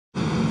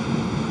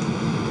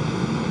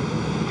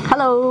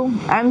Hello,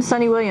 I'm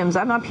Sunita Williams.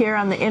 I'm up here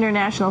on the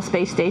International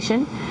Space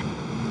Station.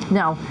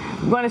 Now,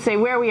 I want to say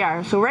where we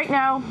are. So right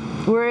now,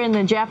 we're in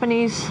the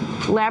Japanese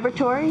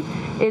laboratory.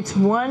 It's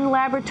one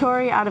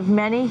laboratory out of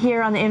many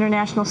here on the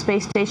International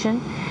Space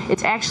Station.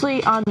 It's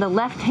actually on the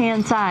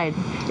left-hand side.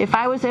 If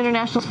I was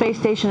International Space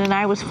Station and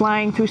I was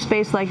flying through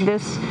space like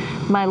this,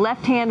 my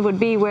left hand would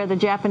be where the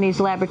Japanese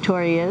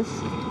laboratory is.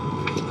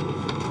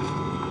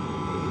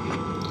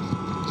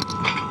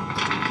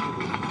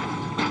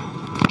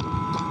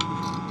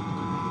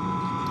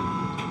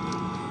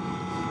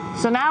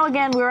 So now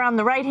again, we're on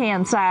the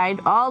right-hand side,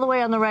 all the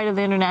way on the right of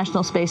the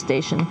International Space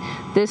Station.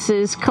 This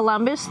is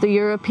Columbus, the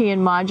European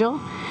module.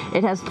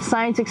 It has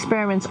science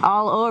experiments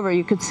all over.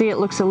 You could see it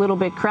looks a little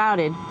bit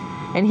crowded.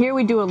 And here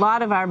we do a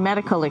lot of our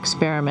medical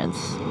experiments.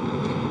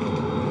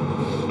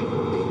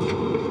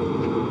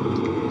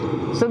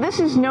 So this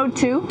is Node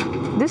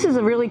 2. This is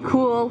a really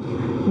cool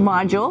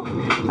module.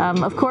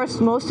 Of course,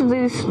 most of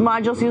these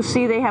modules you'll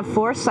see they have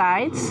 4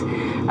 sides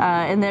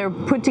and they're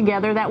put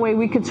together. That way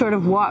we could sort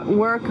of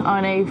work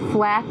on a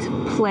flat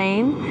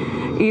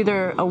plane,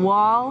 either a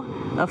wall,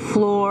 a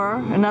floor,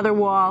 another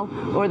wall,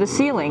 or the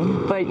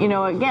ceiling. But you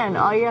know, again,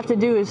 all you have to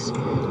do is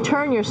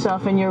turn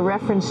yourself and your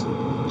reference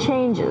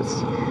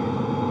changes.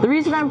 The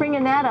reason I'm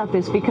bringing that up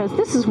is because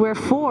this is where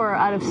 4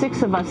 out of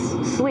 6 of us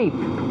sleep.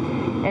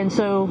 And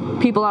so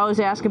people always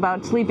ask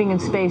about sleeping in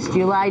space. Do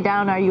you lie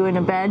down? Are you in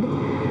a bed?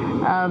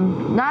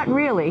 Not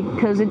really,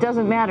 because it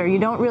doesn't matter. You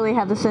don't really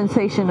have the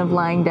sensation of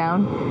lying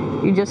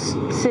down. You just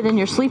sit in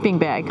your sleeping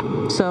bag.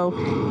 So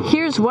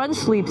here's one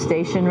sleep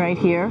station right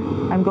here.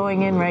 I'm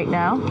going in right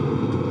now.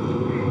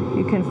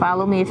 You can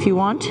follow me if you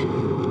want.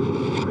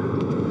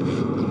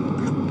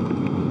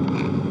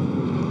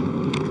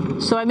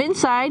 So I'm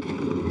inside.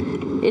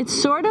 It's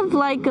sort of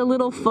like a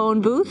little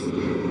phone booth,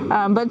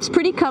 but it's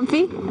pretty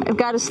comfy. I've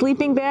got a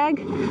sleeping bag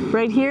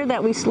right here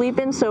that we sleep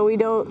in, so we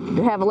don't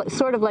have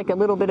sort of like a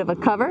little bit of a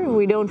cover.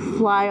 We don't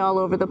fly all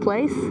over the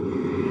place.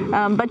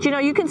 But you know,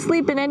 you can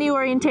sleep in any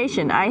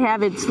orientation. I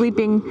have it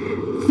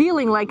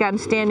feeling like I'm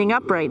standing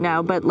up right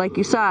now, but like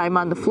you saw, I'm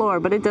on the floor.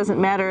 But it doesn't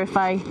matter if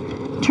I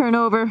turn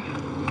over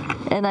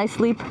and I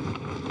sleep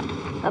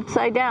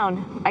upside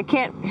down. I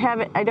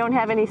don't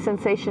have any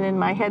sensation in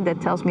my head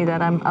that tells me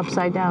that I'm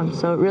upside down,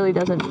 so it really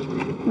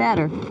doesn't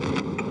matter.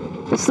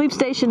 The sleep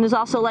station is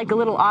also like a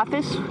little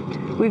office.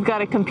 We've got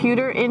a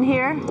computer in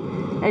here.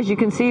 As you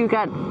can see, we've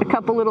got a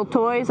couple little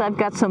toys. I've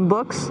got some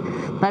books.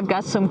 I've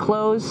got some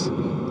clothes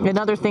and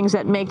other things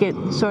that make it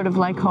sort of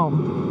like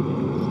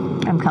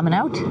home. I'm coming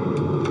out.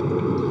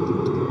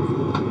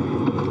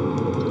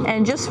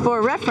 And just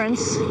for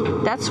reference,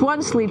 that's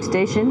one sleep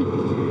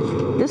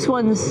station. This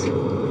one's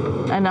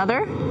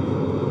another.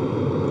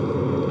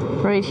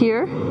 Right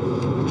here.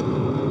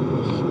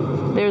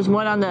 There's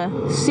one on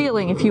the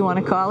ceiling, if you want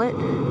to call it.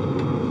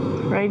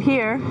 Right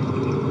here.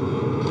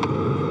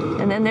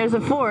 And then there's a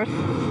 4th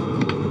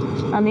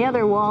on the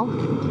other wall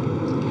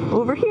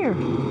over here.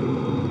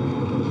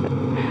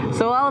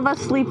 So all of us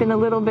sleep in a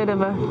little bit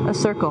of a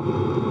circle.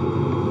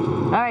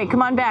 All right,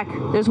 come on back.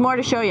 There's more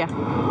to show you.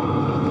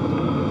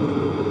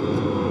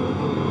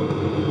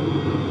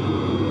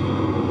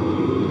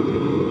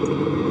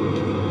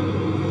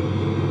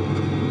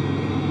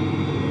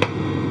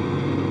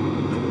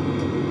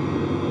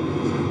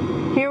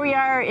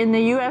 In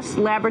the U.S.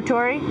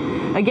 laboratory.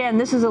 Again,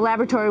 this is a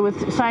laboratory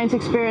with science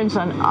experience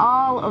on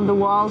all of the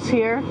walls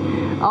here,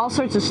 all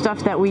sorts of stuff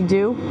that we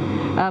do.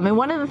 And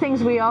one of the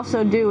things we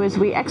also do is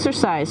we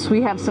exercise.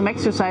 We have some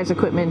exercise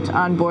equipment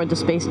on board the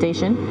space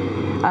station.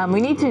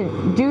 We need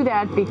to do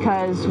that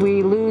because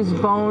we lose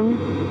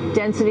bone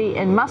density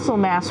and muscle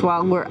mass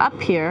while we're up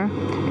here,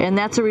 and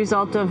that's a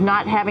result of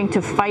not having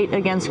to fight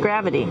against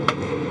gravity.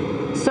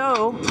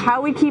 So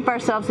how we keep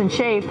ourselves in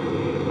shape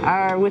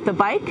are with a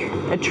bike,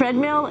 a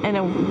treadmill, and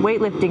a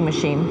weightlifting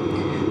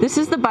machine. This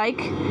is the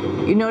bike.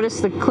 You notice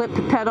the clip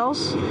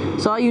pedals.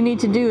 So all you need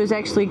to do is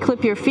actually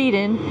clip your feet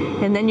in,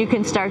 and then you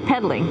can start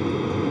pedaling.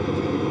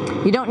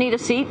 You don't need a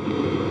seat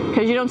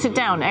because you don't sit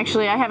down.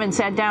 Actually, I haven't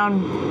sat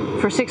down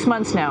for 6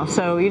 months now,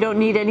 so you don't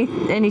need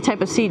any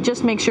type of seat.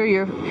 Just make sure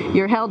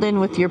you're held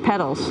in with your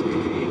pedals.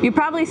 You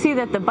probably see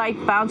that the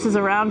bike bounces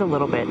around a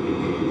little bit.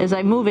 As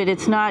I move it,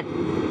 it's not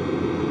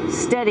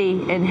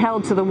steady and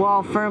held to the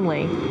wall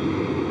firmly.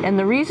 And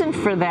the reason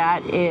for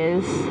that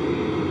is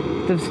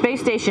the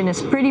space station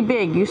is pretty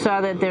big. You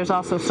saw that there's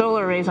also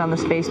solar arrays on the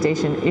space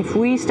station. If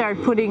we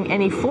start putting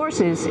any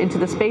forces into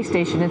the space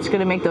station, it's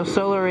going to make those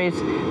solar arrays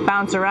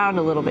bounce around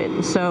a little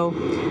bit. So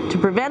to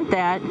prevent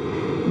that,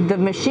 the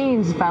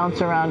machines bounce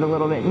around a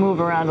little bit, move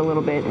around a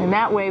little bit. And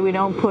that way we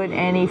don't put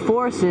any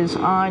forces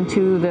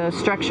onto the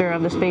structure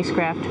of the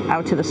spacecraft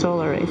out to the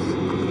solar arrays.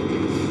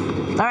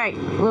 All right,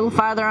 a little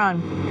farther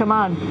on. Come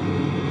on.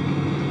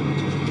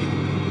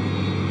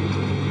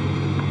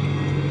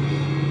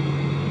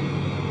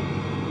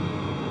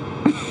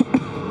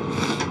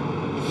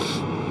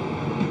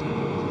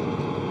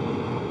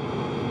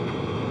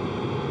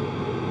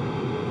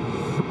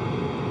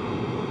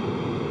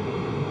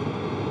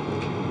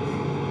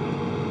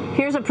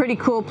 Here's a a pretty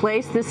cool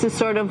place. This is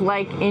sort of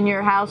like in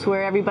your house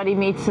where everybody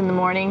meets in the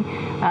morning.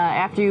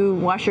 After you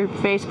wash your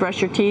face,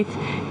 brush your teeth,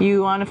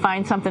 you want to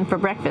find something for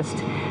breakfast.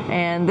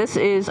 And this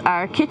is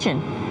our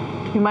kitchen.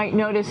 You might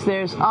notice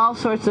there's all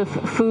sorts of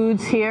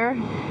foods here.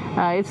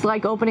 It's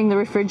like opening the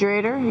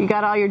refrigerator. You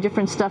got all your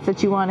different stuff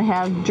that you want to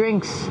have: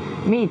 drinks,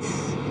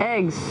 meats,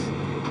 eggs,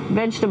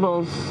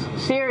 vegetables,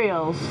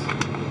 cereals,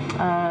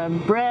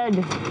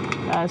 bread,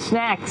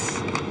 snacks,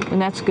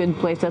 and that's a good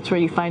place. That's where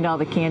you find all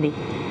the candy.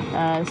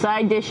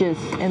 Side dishes,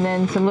 and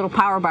then some little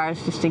power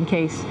bars just in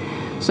case.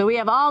 So we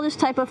have all this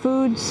type of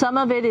food. Some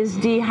of it is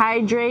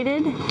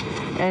dehydrated,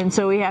 and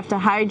so we have to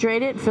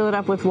hydrate it, fill it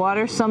up with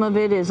water. Some of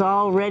it is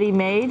already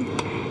made,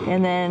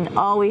 and then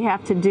all we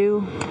have to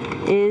do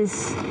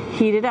is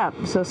heat it up.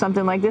 So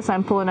something like this,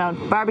 I'm pulling out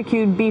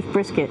barbecued beef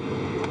brisket.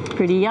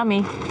 Pretty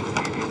yummy.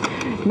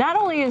 Not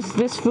only is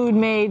this food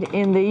made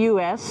in the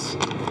US,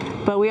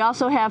 but we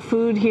also have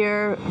food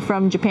here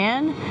from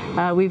Japan.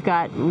 We've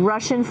got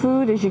Russian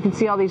food. As you can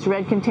see, all these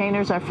red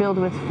containers are filled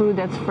with food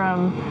that's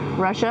from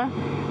Russia.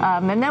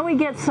 And then we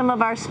get some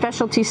of our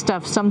specialty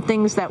stuff, some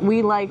things that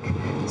we like,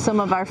 some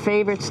of our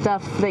favorite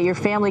stuff that your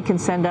family can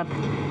send up.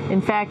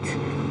 In fact,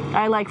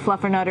 I like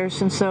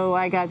fluffernutters, and so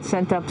I got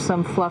sent up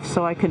some fluff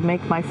so I could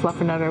make my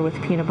fluffernutter with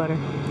peanut butter.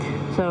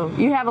 So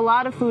you have a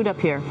lot of food up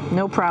here,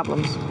 no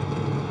problems.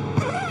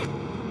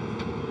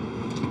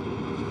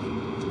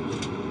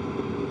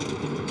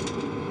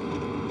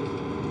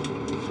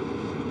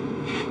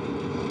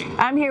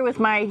 I'm here with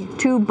my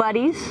two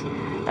buddies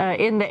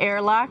in the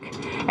airlock.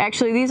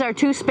 Actually, these are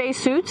two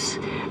spacesuits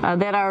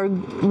that are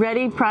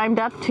ready, primed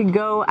up to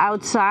go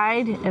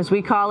outside, as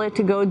we call it,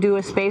 to go do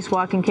a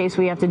spacewalk in case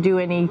we have to do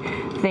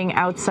anything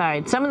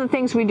outside. Some of the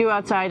things we do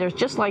outside are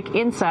just like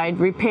inside,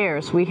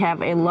 repairs. We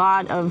have a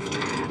lot of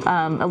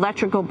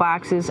electrical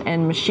boxes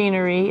and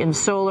machinery and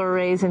solar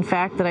arrays, in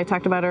fact, that I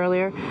talked about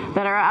earlier,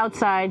 that are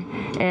outside,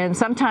 and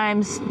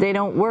sometimes they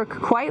don't work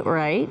quite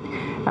right.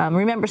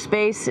 Remember,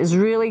 space is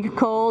really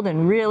cold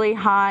and really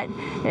hot,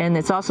 and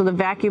it's also the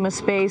vacuum of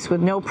space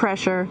with no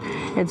pressure,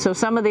 and so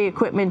some of the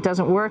equipment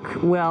doesn't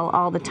work well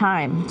all the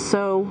time.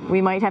 So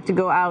we might have to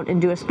go out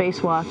and do a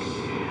spacewalk.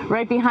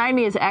 Right behind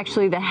me is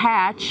actually the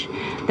hatch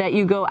that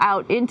you go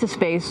out into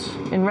space,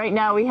 and right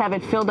now we have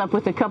it filled up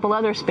with a couple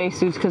other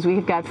spacesuits because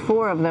we've got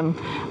 4 of them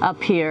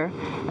up here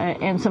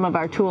and some of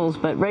our tools.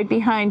 But right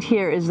behind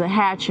here is the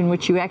hatch in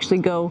which you actually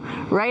go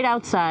right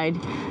outside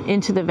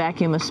into the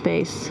vacuum of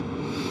space.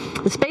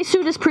 The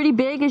spacesuit is pretty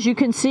big, as you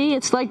can see.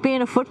 It's like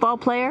being a football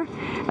player.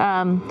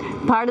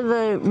 Part of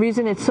the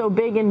reason it's so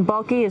big and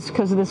bulky is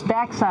because of this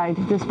backside,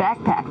 this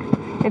backpack.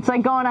 It's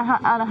like going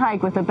on a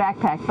hike with a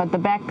backpack, but the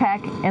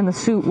backpack and the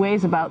suit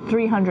weighs about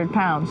 300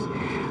 pounds.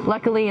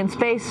 Luckily, in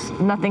space,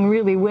 nothing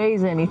really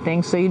weighs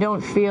anything, so you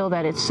don't feel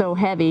that it's so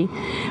heavy.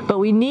 But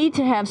we need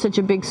to have such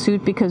a big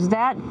suit because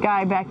that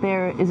guy back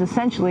there is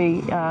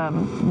essentially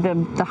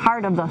the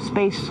heart of the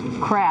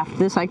spacecraft.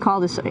 I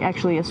call this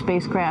actually a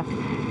spacecraft.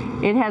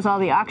 It has all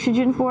the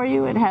oxygen for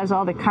you. It has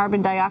all the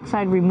carbon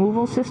dioxide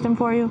removal system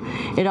for you.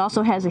 It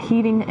also has a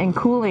heating and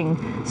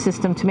cooling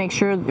system to make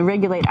sure to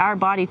regulate our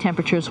body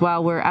temperatures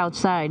while we're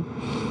outside.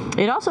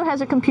 It also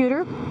has a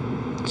computer,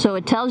 so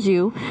it tells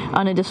you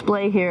on a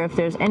display here if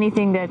there's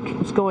anything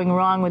that's going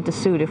wrong with the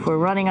suit, if we're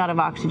running out of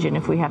oxygen,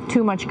 if we have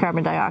too much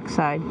carbon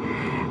dioxide,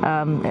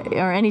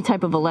 or any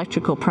type of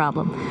electrical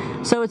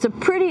problem. So it's a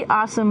pretty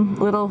awesome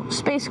little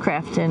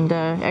spacecraft, and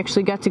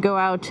actually got to go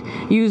out,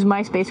 use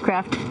my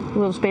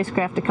little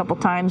spacecraft a couple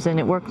times, and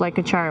it worked like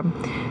a charm.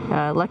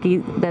 Lucky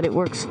that it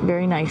works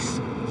very nice.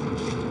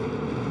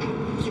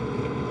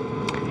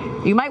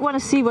 You might want to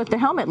see what the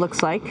helmet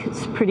looks like.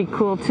 It's pretty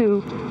cool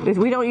too.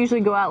 We don't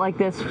usually go out like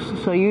this,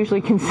 so you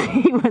usually can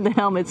see when the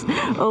helmet's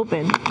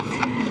open.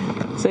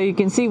 So you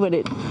can see what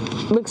it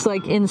looks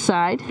like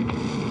inside.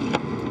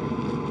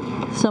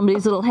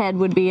 Somebody's little head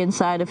would be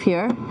inside of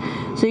here.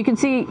 So you can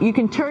see, you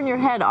can turn your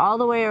head all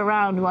the way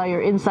around while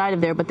you're inside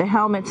of there, but the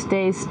helmet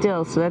stays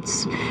still. So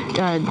that's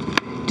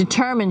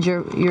determines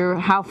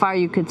how far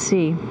you could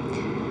see.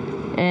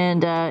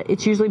 And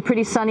it's usually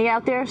pretty sunny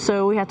out there,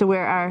 so we have to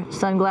wear our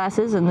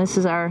sunglasses, and this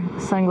is our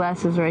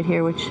sunglasses right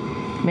here, which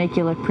make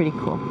you look pretty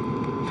cool.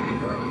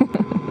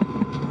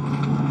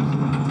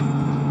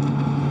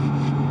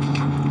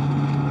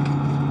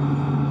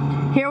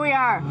 Here we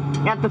are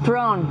at the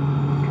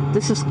throne.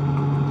 This is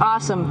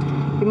awesome.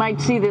 You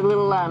might see the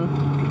little,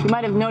 you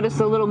might have noticed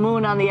the little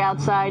moon on the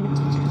outside.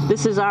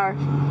 This is our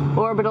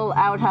orbital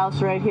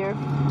outhouse right here.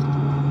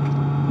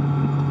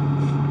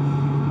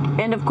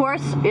 And of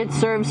course, it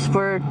serves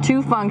for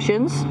 2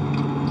 functions.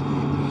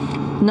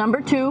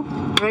 Number 2,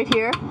 right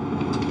here.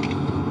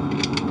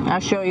 I'll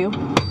show you.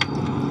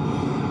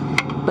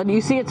 But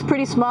you see it's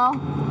pretty small,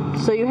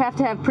 so you have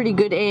to have pretty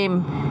good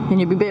aim, and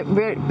you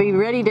be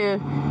ready to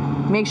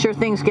make sure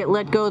things get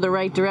let go the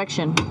right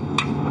direction.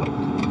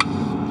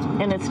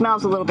 And it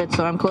smells a little bit,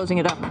 so I'm closing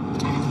it up.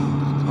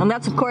 And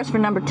that's, of course, for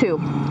number 2.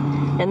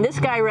 And this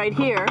guy right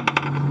here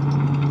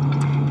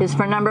is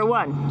for number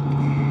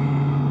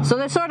 1. So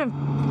there's sort of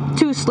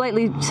two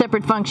slightly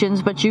separate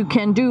functions, but you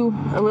can do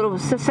a little,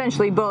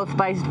 essentially both,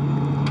 by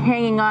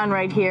hanging on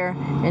right here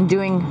and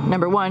doing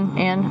number 1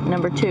 and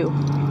number 2.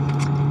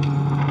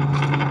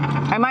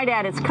 I might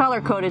add it's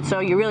color coded so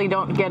you really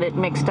don't get it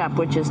mixed up,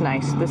 which is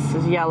nice. This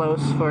is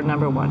yellows for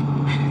number 1.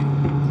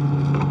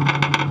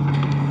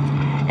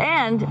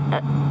 And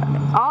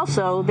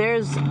also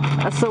there's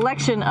a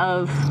selection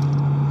of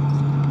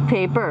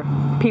paper.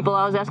 People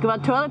always ask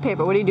about toilet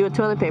paper. What do you do with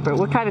toilet paper?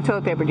 What kind of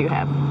toilet paper do you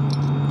have?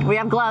 We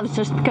have gloves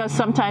just because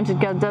sometimes it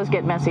does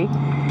get messy.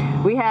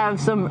 We have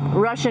some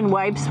Russian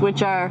wipes,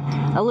 which are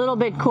a little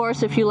bit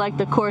coarse if you like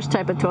the coarse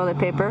type of toilet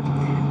paper.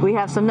 We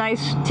have some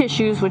nice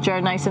tissues, which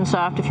are nice and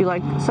soft if you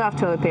like soft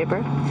toilet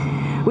paper.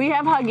 We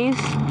have Huggies,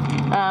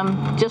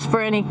 just for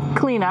any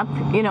cleanup.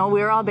 You know,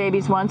 we were all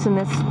babies once, and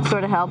this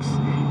sort of helps.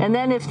 And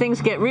then if things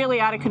get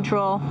really out of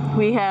control,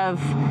 we have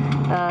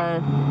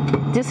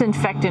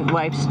disinfectant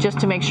wipes, just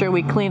to make sure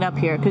we clean up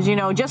here. Because, you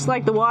know, just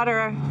like the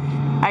water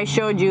I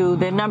showed you,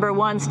 the number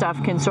 1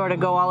 stuff can sort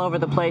of go all over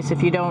the place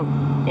if you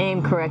don't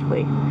aim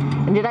correctly.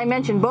 And did I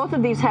mention both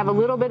of these have a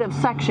little bit of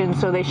suction,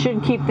 so they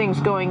should keep things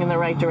going in the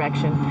right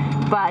direction.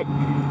 But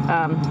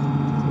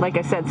like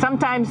I said,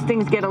 sometimes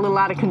things get a little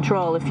out of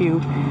control if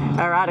you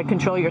are out of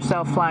control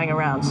yourself flying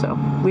around. So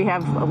we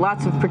have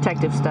lots of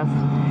protective stuff.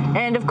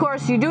 And of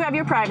course, you do have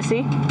your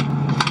privacy.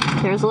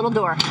 There's a little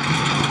door,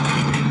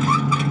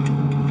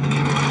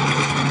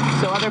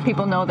 so other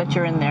people know that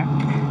you're in there.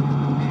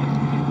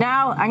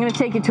 Now, I'm going to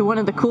take you to one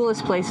of the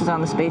coolest places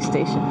on the space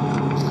station.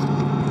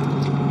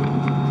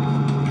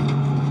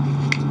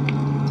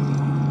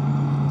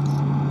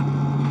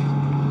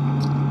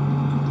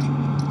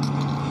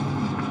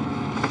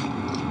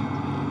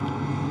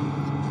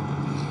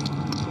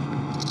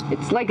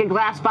 It's like a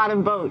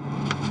glass-bottom boat.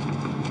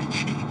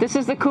 This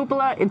is the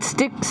cupola. It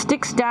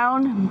sticks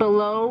down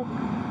below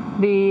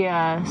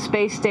the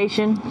space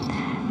station.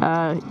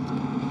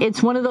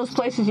 It's one of those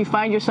places you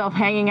find yourself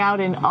hanging out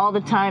in all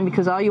the time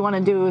because all you want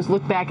to do is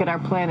look back at our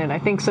planet. I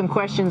think some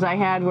questions I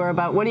had were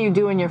about what do you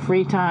do in your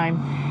free time?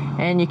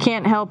 And you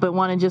can't help but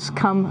want to just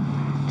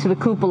come to the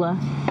cupola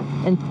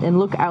and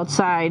look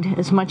outside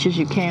as much as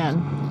you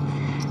can.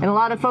 And a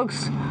lot of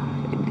folks,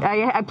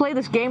 I play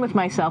this game with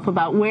myself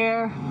about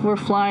where we're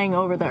flying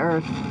over the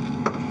Earth.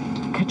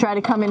 Try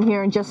to come in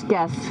here and just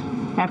guess.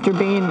 After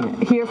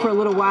being here for a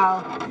little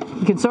while,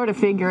 you can sort of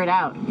figure it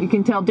out. You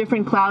can tell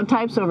different cloud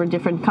types over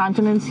different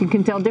continents. You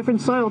can tell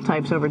different soil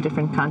types over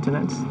different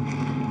continents.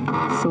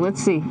 So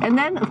let's see. And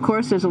then, of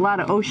course, there's a lot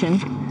of ocean.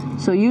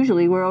 So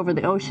usually we're over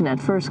the ocean at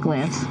first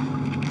glance.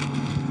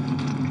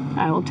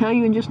 I will tell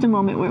you in just a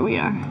moment where we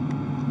are.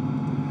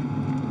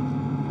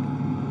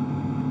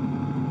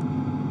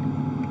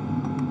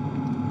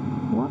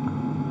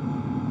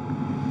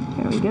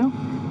 There we go.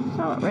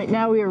 Oh, right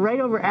now we are right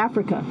over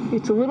Africa.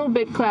 It's a little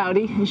bit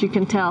cloudy, as you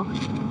can tell.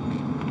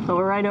 But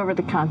we're right over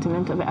the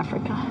continent of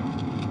Africa.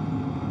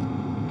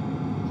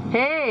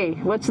 Hey,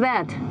 what's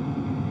that?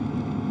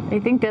 I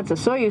think that's a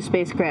Soyuz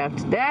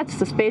spacecraft. That's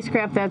the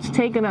spacecraft that's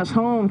taken us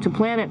home to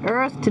planet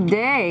Earth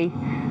today.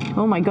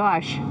 Oh my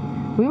gosh.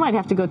 We might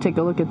have to go take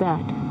a look at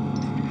that.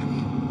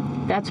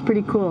 That's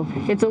pretty cool.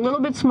 It's a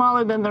little bit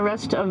smaller than the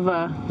rest of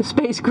the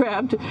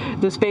spacecraft,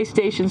 the space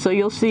station, so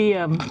you'll see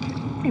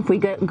if we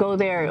go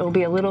there, it'll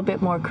be a little bit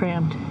more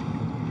crammed.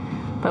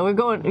 But we're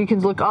going, you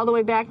can look all the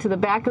way back to the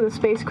back of the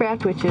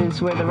spacecraft, which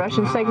is where the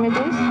Russian segment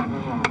is.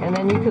 And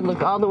then you could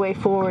look all the way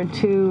forward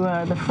to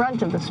the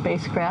front of the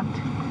spacecraft,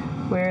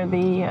 where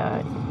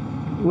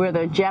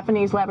the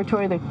Japanese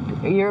laboratory, the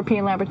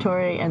European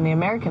laboratory, and the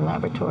American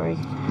laboratory.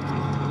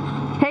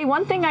 Hey,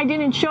 one thing I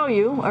didn't show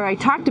you, or I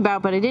talked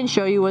about but I didn't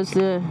show you, was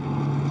the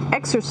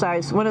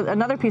exercise,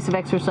 another piece of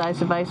exercise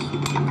device.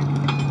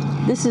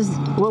 This is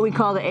what we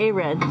call the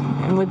A-Red.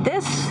 And with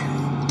this,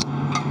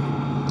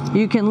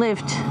 you can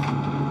lift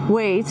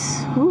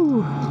weights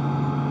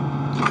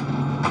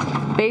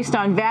based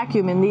on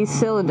vacuum in these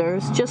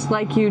cylinders, just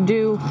like you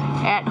do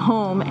at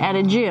home at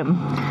a gym.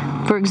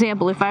 For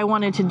example, if I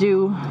wanted to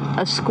do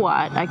a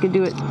squat, I could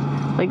do it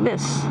like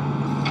this.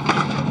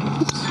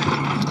 Oops.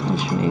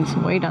 I should need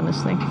some weight on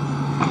this thing.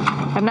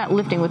 I'm not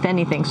lifting with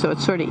anything, so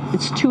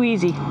it's too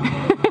easy.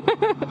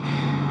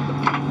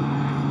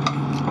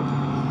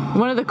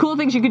 One of the cool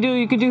things you could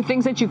do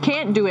things that you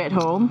can't do at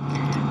home.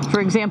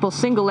 For example,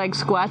 single leg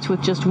squats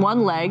with just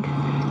one leg,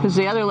 because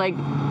the other leg,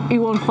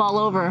 you won't fall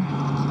over.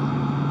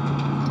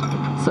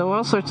 So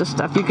all sorts of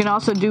stuff. You can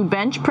also do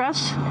bench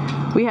press.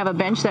 We have a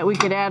bench that we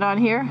could add on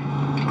here,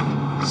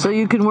 so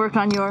you can work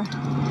on your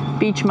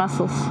beach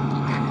muscles.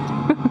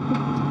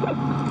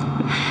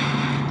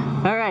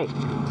 All right.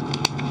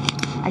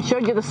 I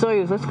showed you the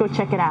Soyuz. Let's go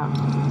check it out.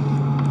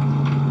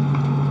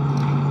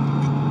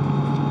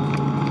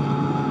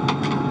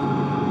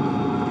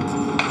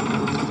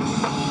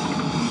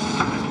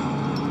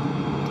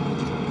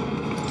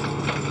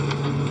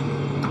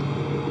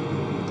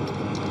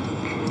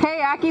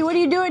 Hey, Aki, what are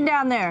you doing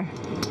down there?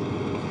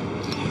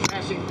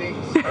 Crashing things.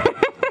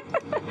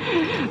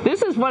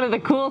 This is one of the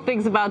cool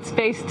things about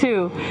space,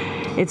 too.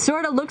 It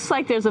sort of looks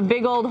like there's a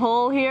big old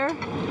hole here,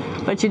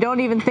 but you don't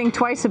even think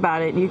twice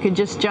about it. You could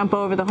just jump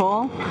over the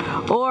hole,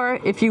 or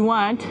if you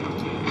want,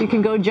 you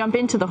can go jump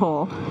into the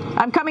hole.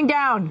 I'm coming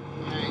down.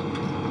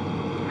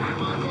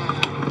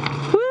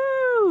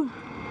 Woo!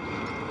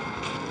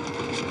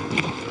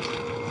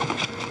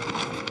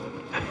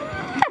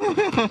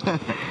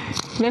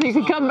 Then you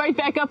can come right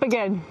back up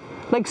again,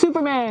 like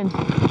Superman.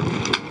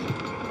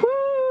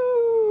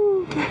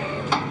 Woo!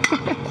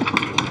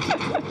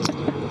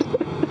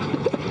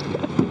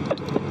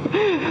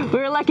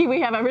 We're lucky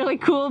we have a really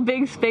cool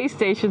big space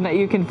station that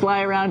you can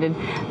fly around in.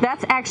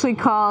 That's actually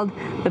called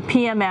the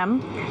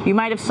PMM. You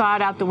might have saw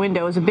it out the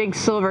window. It's a big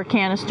silver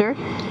canister.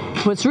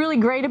 What's really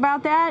great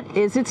about that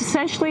is it's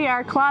essentially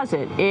our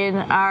closet in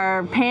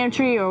our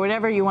pantry, or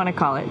whatever you want to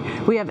call it.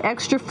 We have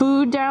extra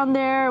food down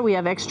there, we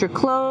have extra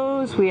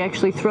clothes, we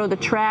actually throw the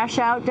trash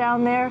out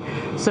down there.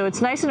 So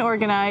it's nice and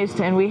organized,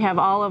 and we have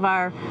all of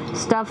our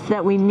stuff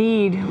that we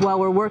need while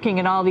we're working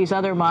in all these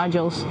other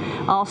modules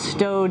all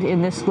stowed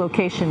in this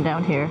location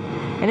down here.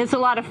 And it's a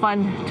lot of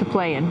fun to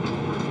play in.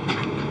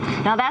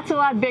 Now that's a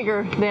lot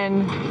bigger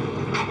than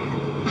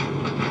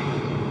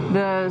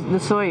the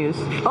Soyuz.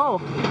 Oh,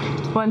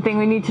 one thing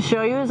we need to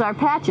show you is our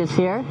patches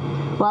here.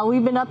 While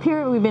we've been up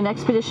here, we've been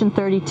Expedition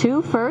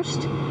 32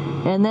 first,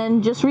 and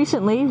then just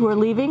recently we're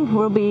leaving.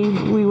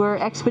 We were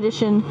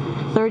Expedition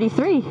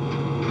 33.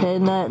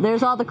 And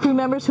there's all the crew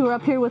members who are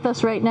up here with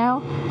us right now.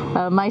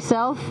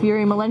 Myself,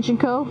 Yuri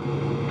Malenchenko,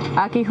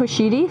 Aki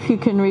Hoshide, if you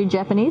can read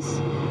Japanese,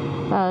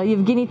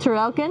 Yevgeny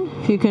Turelkin,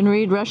 if you can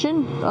read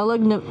Russian,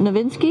 Oleg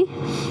Novinsky,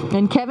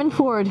 and Kevin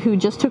Ford, who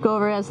just took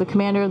over as the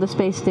commander of the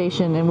space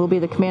station and will be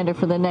the commander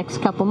for the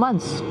next couple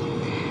months.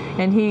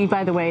 And he,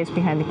 by the way, is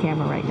behind the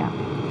camera right now.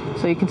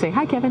 So you can say,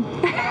 hi, Kevin.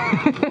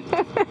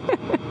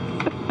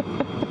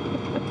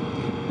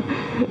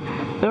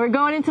 So we're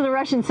going into the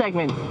Russian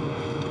segment.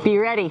 Be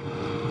ready.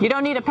 You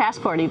don't need a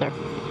passport either.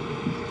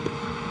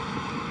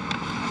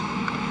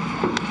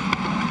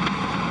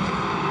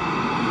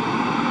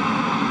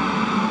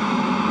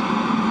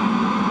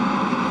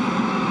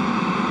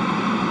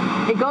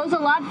 It goes a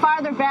lot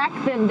farther back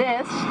than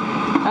this.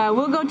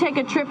 We'll go take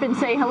a trip and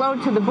say hello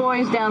to the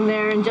boys down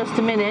there in just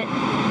a minute.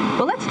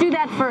 Well, let's do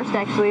that first,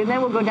 actually, and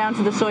then we'll go down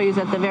to the Soyuz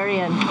at the very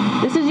end.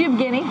 This is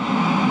Yevgeny.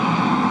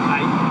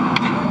 Hi.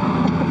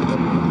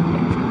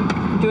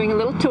 Doing a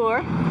little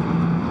tour.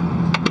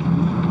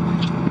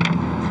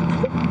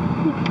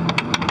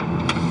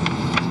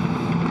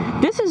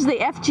 This is the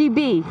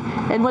FGB,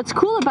 and what's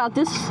cool about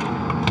this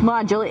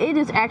module, it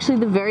is actually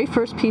the very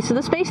first piece of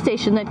the space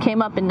station that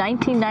came up in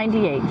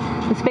 1998.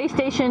 The space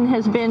station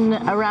has been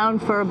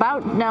around for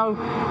about now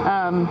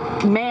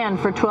manned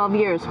for 12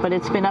 years, but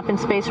it's been up in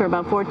space for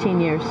about 14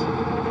 years.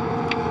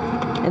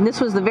 And this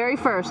was the very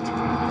first.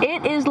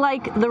 It is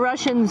like the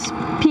Russians'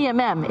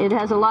 PMM. It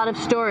has a lot of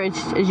storage,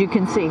 as you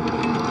can see.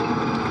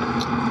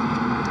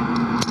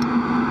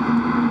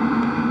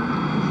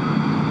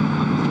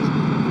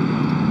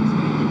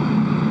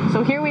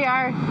 So here we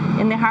are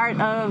in the heart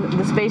of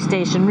the space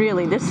station,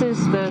 really. This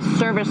is the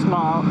service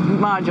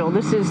module.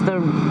 This is the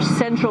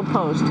central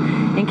post.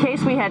 In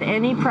case we had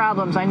any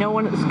problems, I know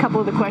a couple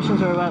of the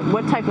questions were about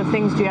what type of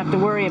things do you have to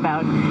worry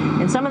about.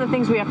 And some of the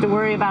things we have to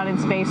worry about in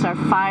space are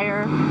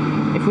fire.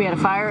 If we had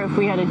a fire, if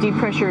we had a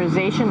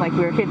depressurization, like we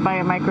were hit by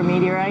a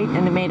micrometeorite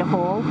and it made a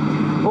hole,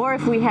 or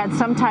if we had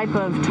some type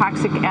of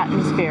toxic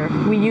atmosphere.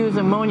 We use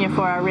ammonia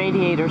for our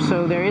radiator,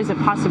 so there is a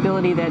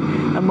possibility that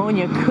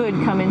ammonia could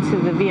come into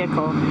the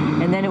vehicle,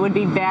 and then it would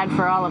be bad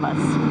for all of us.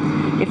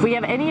 If we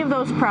have any of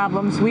those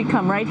problems, we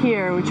come right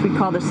here, which we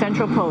call the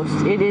central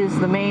post. It is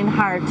the main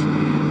heart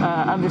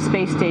of the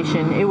space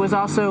station. It was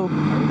also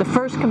the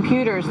first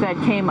computers that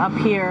came up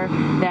here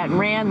that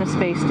ran the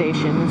space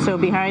station. And so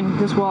behind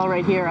this wall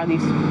right here are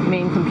these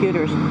main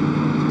computers.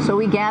 So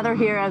we gather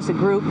here as a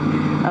group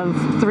of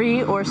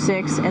 3 or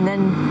 6 and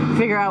then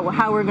figure out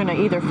how we're going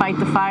to either fight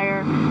the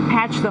fire,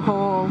 patch the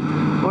hole,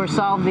 or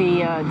solve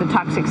the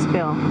toxic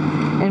spill.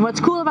 And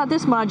what's cool about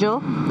this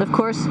module, of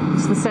course,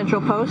 it's the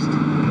central post.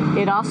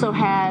 It also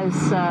has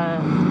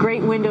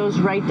great windows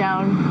right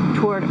down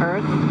toward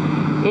Earth.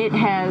 It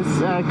has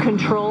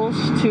controls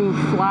to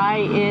fly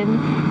in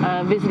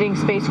visiting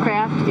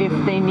spacecraft if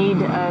they need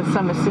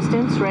some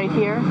assistance right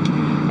here.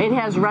 It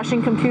has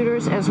Russian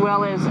computers as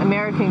well as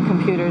American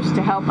computers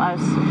to help us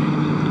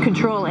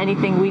control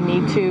anything we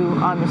need to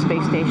on the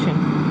space station.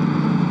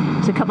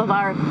 There's a couple of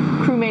our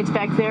crewmates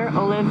back there,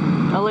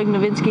 Oleg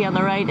Novinsky on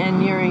the right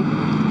and Yuri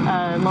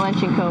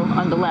Malenchenko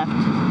on the left.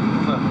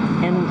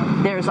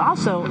 And there's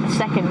also a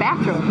second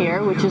bathroom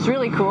here, which is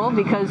really cool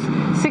because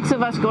 6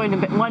 of us going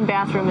to one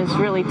bathroom is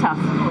really tough.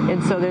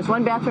 And so there's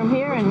one bathroom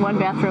here and one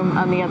bathroom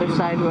on the other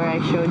side where I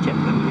showed you.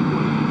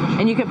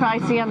 And you can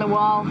probably see on the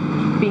wall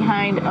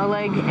behind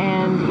Oleg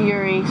and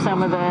Yuri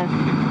some of the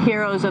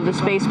heroes of the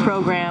space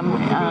program.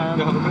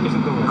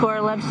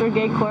 Korolev,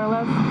 Sergei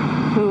Korolev,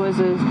 who was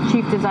a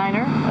chief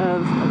designer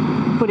of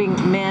putting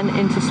men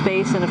into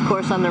space. And of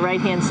course on the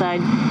right-hand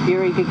side,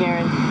 Yuri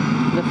Gagarin,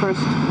 the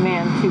first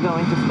man to go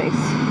into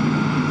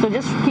space. So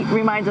just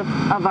reminds us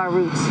of our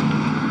roots.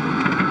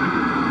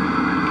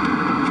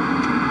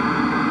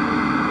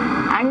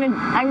 I'm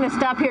gonna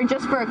stop here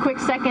just for a quick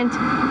second.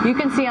 You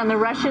can see on the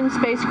Russian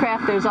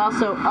spacecraft there's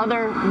also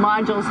other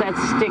modules that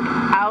stick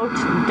out,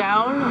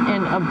 down,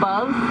 and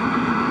above.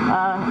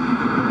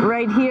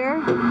 Right here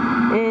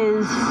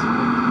is,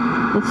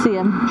 let's see,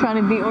 I'm trying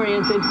to be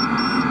oriented.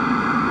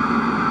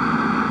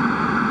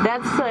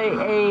 That's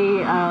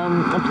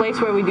a place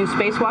where we do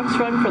spacewalks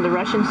from for the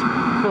Russian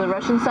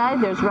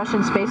side. There's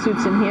Russian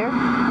spacesuits in here,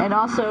 and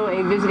also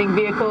a visiting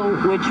vehicle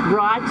which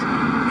brought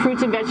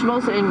fruits and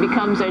vegetables and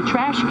becomes a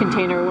trash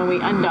container when we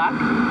undock.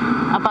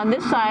 Up on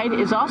this side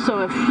is also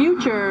a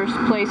future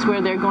place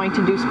where they're going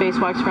to do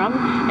spacewalks from,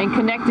 and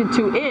connected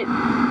to it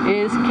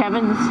is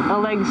Kevin's,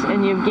 Oleg's,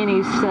 and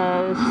Yevgeny's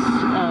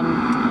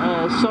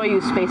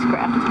Soyuz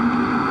spacecraft.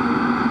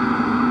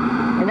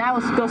 And now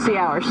let's go see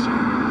ours.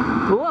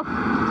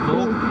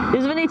 О,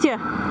 извините,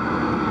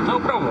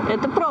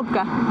 это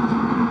пробка.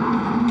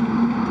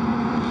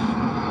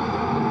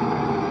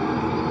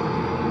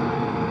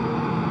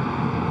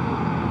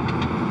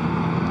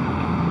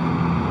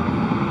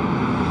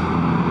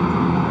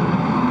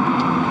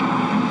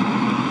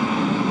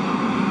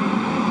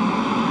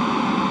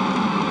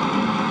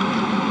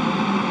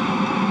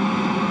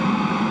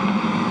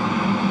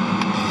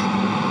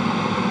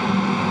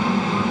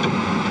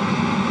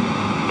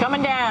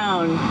 Coming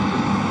down.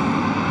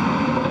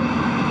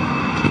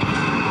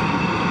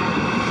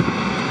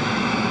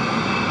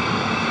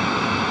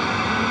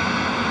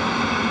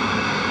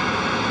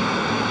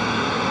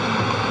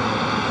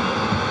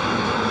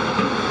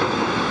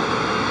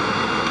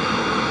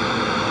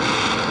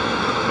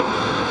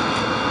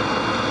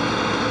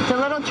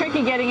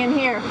 Tricky getting in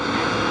here.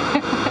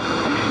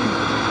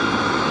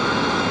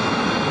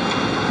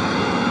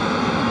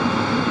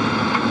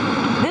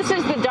 This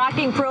is the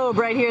docking probe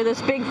right here,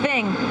 this big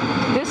thing.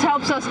 This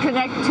helps us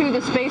connect to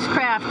the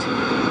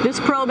spacecraft. This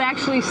probe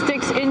actually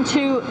sticks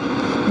into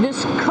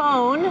this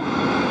cone,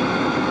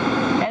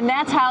 and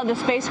that's how the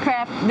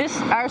spacecraft,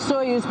 our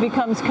Soyuz,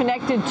 becomes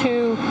connected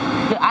to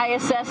the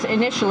ISS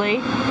initially.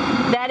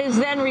 That is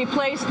then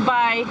replaced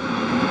by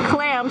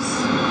clamps,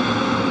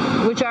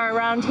 which are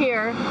around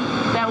here,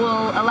 that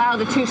will allow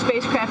the two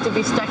spacecraft to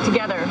be stuck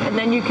together. And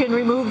then you can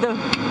remove the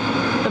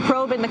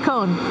probe and the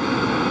cone.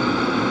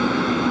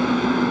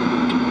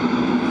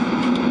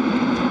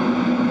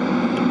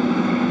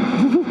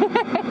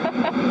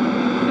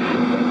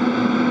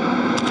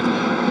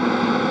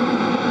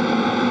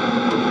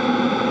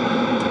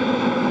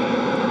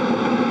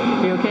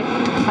 You okay?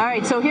 All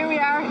right, so here we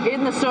are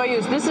in the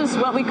Soyuz. This is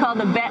what we call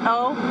the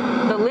BEO,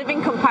 the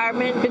living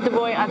compartment,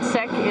 Bitovoy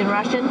Otsek in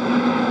Russian.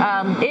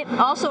 It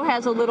also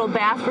has a little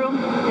bathroom.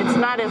 It's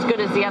not as good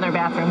as the other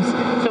bathrooms,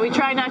 so we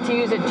try not to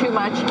use it too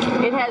much.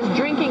 It has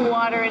drinking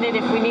water in it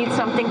if we need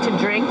something to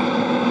drink.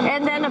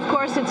 And then, of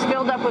course, it's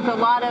filled up with a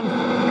lot of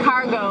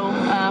cargo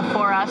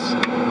for us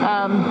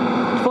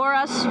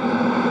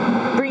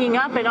bringing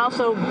up and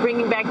also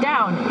bringing back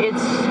down. It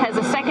has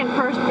a second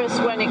purpose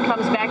when it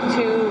comes back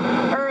to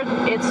Earth.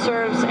 It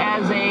serves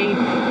as a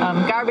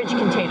garbage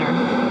container.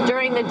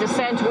 During the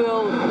descent,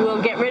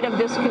 we'll get rid of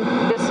this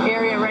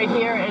area right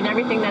here, and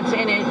everything that's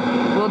in it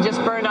will just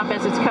burn up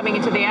as it's coming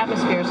into the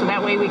atmosphere, so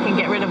that way we can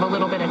get rid of a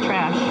little bit of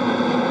trash.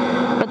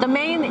 But the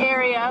main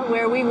area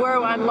where we were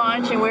on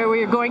launch and where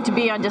we're going to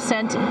be on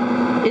descent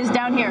is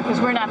down here, because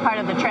we're not part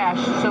of the trash,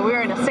 so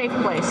we're in a safe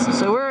place.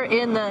 So we're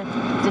in the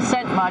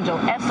descent module,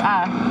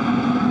 SA.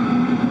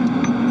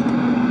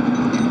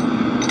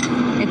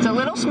 It's a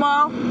little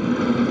small,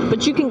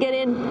 but you can get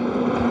in.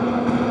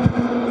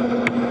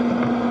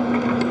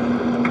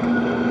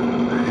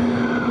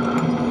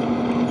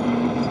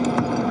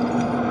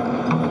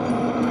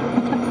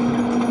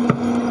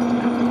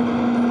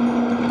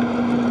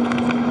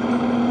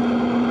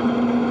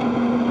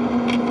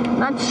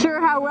 Not sure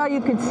how well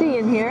you could see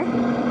in here.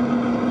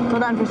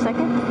 Hold on for a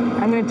second.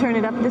 I'm going to turn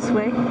it up this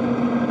way,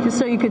 just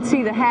so you could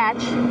see the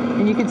hatch,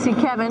 and you could see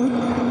Kevin.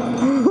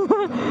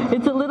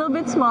 It's a little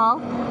bit small,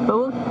 but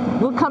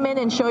we'll come in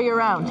and show you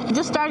around.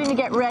 Just starting to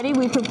get ready.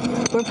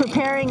 We're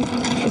preparing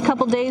a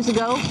couple days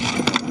ago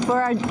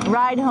for our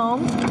ride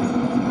home.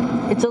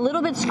 It's a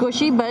little bit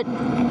squishy, but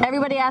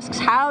everybody asks,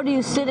 how do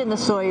you sit in the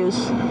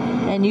Soyuz?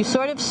 And you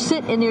sort of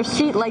sit in your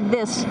seat like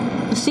this.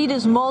 The seat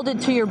is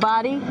molded to your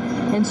body,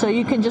 and so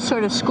you can just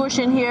sort of squish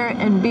in here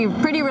and be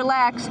pretty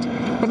relaxed.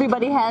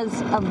 Everybody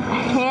has a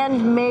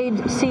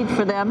handmade seat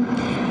for them.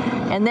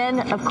 And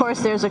then, of course,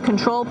 there's a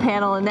control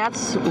panel, and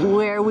that's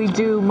where we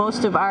do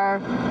most of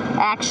our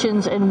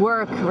actions and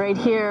work right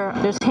here.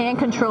 There's hand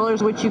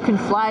controllers, which you can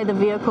fly the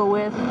vehicle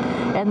with,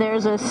 and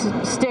there's a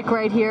stick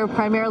right here,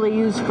 primarily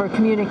used for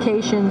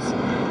communications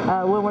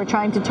when we're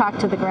trying to talk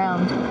to the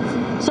ground.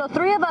 So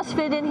 3 of us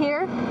fit in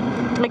here.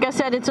 Like I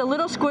said, it's a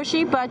little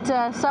squishy, but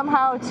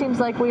somehow it seems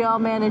like we all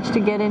managed to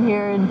get in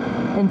here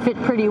and fit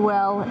pretty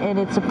well, and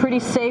it's a pretty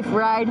safe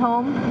ride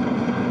home.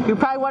 You're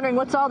probably wondering,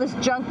 what's all this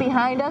junk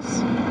behind us?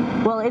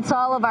 Well, it's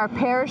all of our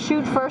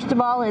parachute, first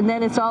of all, and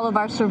then it's all of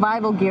our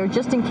survival gear,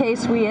 just in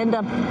case we end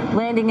up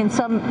landing in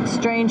some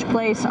strange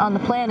place on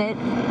the planet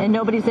and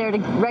nobody's there to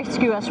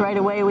rescue us right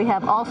away. We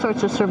have all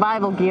sorts of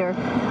survival gear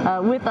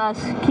with us,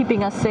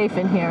 keeping us safe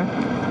in here.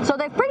 So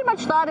they've pretty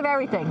much thought of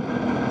everything.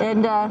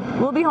 And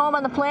we'll be home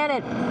on the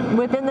planet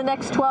within the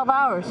next 12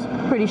 hours.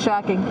 Pretty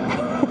shocking.